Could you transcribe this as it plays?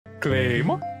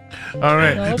Claymore. All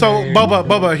right. So,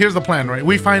 Bubba, here's the plan, right?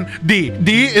 We find D.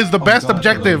 D is the best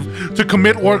objective to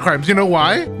commit war crimes. You know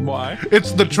why? Why?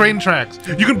 It's the train tracks.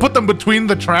 You can put them between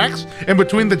the tracks and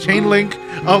between the chain link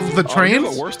of the trains.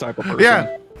 You're the worst type of person.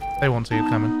 Yeah. They won't see it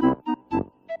coming.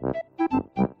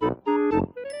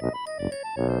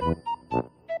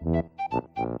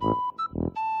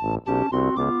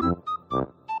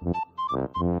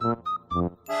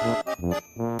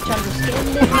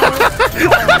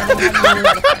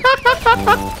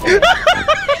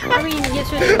 I mean,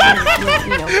 yes, you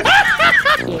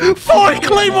know. 4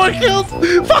 Claymore kills! 5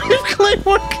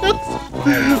 Claymore kills!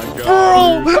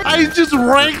 Bro, I just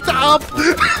ranked up!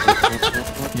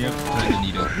 Yep, I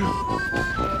need it.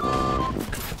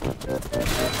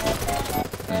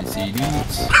 I see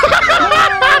dudes.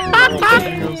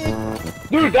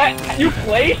 Dude, that you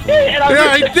placed it, and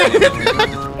Yeah, I did.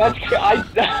 I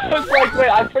was like, wait,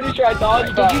 I'm pretty sure I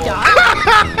dodged that. Did you die?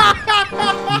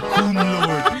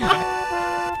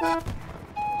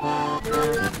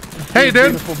 Hey,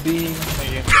 dude.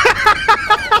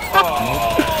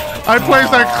 I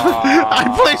placed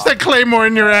that Claymore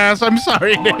in your ass. I'm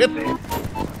sorry, dude. No,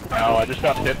 I just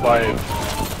got hit by it.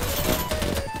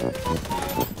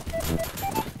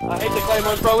 I hate the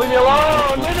Claymores, bro. Leave me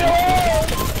alone! Leave me alone!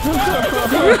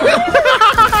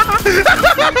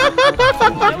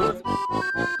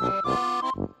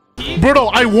 Brutal,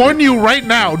 I warn you right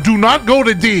now, do not go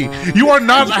to D. You are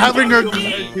not having a...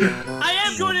 I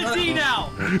am going to D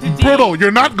now! Brutal,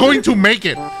 you're not going to make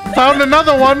it. Found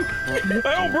another one.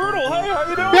 Oh, Brutal, hey, how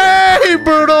you doing? Hey,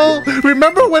 Brutal.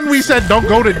 Remember when we said don't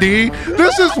go to D?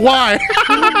 This is why.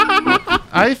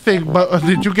 I think, but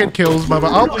did you get kills, Bubba?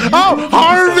 Oh,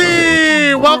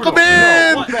 Harvey! Welcome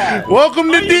in!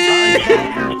 Welcome to D!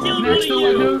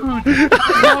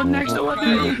 Next to one,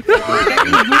 dude.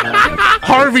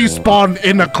 Harvey spawned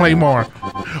in a Claymore.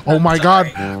 Oh my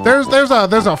God!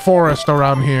 There's a forest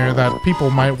around here that people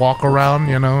might walk around,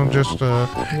 you know, just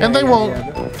and they will.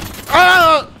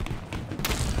 Ah!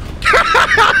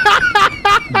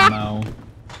 No.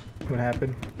 What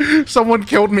happened? Someone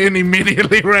killed me and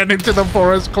immediately ran into the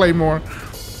forest Claymore.